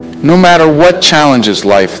No matter what challenges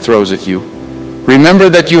life throws at you, remember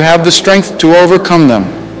that you have the strength to overcome them.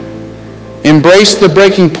 Embrace the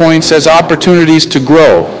breaking points as opportunities to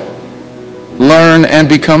grow, learn, and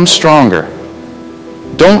become stronger.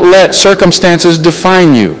 Don't let circumstances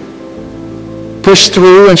define you. Push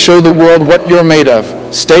through and show the world what you're made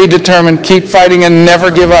of. Stay determined, keep fighting, and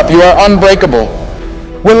never give up. You are unbreakable.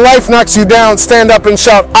 When life knocks you down, stand up and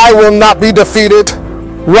shout, "I will not be defeated."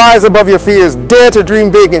 Rise above your fears, dare to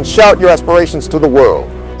dream big, and shout your aspirations to the world.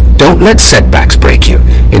 Don't let setbacks break you.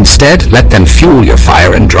 Instead, let them fuel your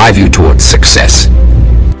fire and drive you towards success.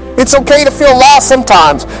 It's okay to feel lost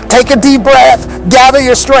sometimes. Take a deep breath, gather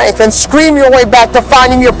your strength, and scream your way back to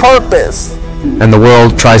finding your purpose. And the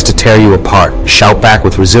world tries to tear you apart. Shout back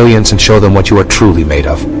with resilience and show them what you are truly made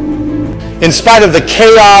of. In spite of the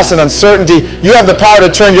chaos and uncertainty, you have the power to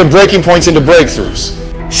turn your breaking points into breakthroughs.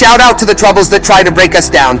 Shout out to the troubles that try to break us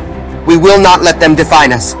down. We will not let them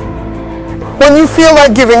define us. When you feel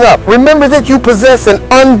like giving up, remember that you possess an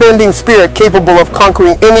unbending spirit capable of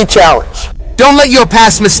conquering any challenge. Don't let your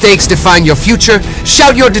past mistakes define your future.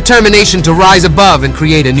 Shout your determination to rise above and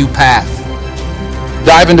create a new path.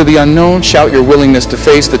 Dive into the unknown, shout your willingness to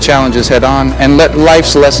face the challenges head on, and let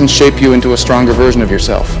life's lessons shape you into a stronger version of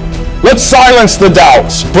yourself. Let's silence the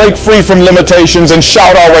doubts, break free from limitations, and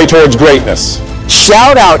shout our way towards greatness.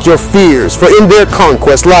 Shout out your fears, for in their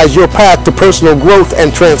conquest lies your path to personal growth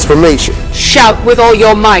and transformation. Shout with all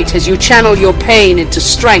your might as you channel your pain into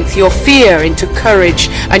strength, your fear into courage,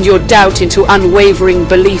 and your doubt into unwavering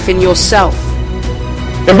belief in yourself.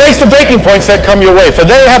 Embrace the breaking points that come your way, for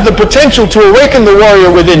they have the potential to awaken the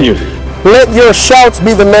warrior within you. Let your shouts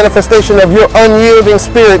be the manifestation of your unyielding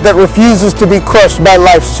spirit that refuses to be crushed by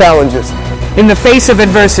life's challenges. In the face of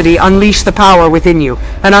adversity, unleash the power within you,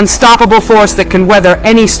 an unstoppable force that can weather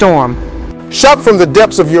any storm. Shout from the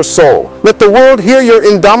depths of your soul. Let the world hear your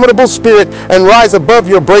indomitable spirit and rise above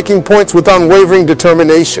your breaking points with unwavering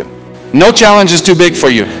determination. No challenge is too big for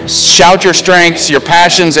you. Shout your strengths, your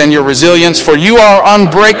passions, and your resilience, for you are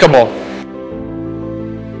unbreakable.